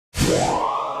Hey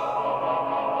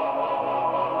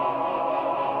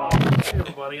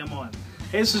everybody, I'm on.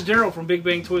 Hey, this is Daryl from Big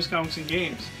Bang Toys, Comics, and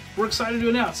Games. We're excited to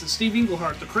announce that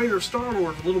Steve-Englehart, the creator of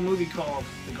Star-Lord, a little movie called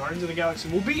The Guardians of the Galaxy,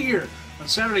 will be here on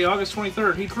Saturday, August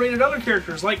 23rd. He created other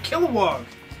characters like Kilowog.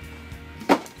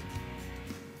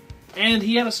 And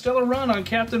he had a stellar run on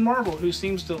Captain Marvel, who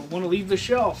seems to want to leave the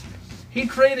shelf. He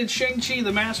created Shang-Chi,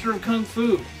 the Master of Kung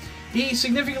Fu. He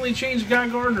significantly changed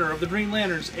Gardner of the Green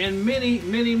Lanterns, and many,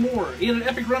 many more. He had an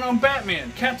epic run on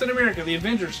Batman, Captain America, the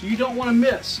Avengers, you don't want to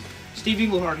miss.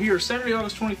 Steve-Englehart here, Saturday,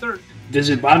 August 23rd.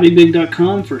 Visit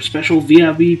BobbyBig.com for special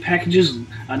VIB packages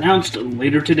announced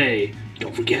later today.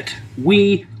 Don't forget,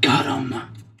 we got 'em.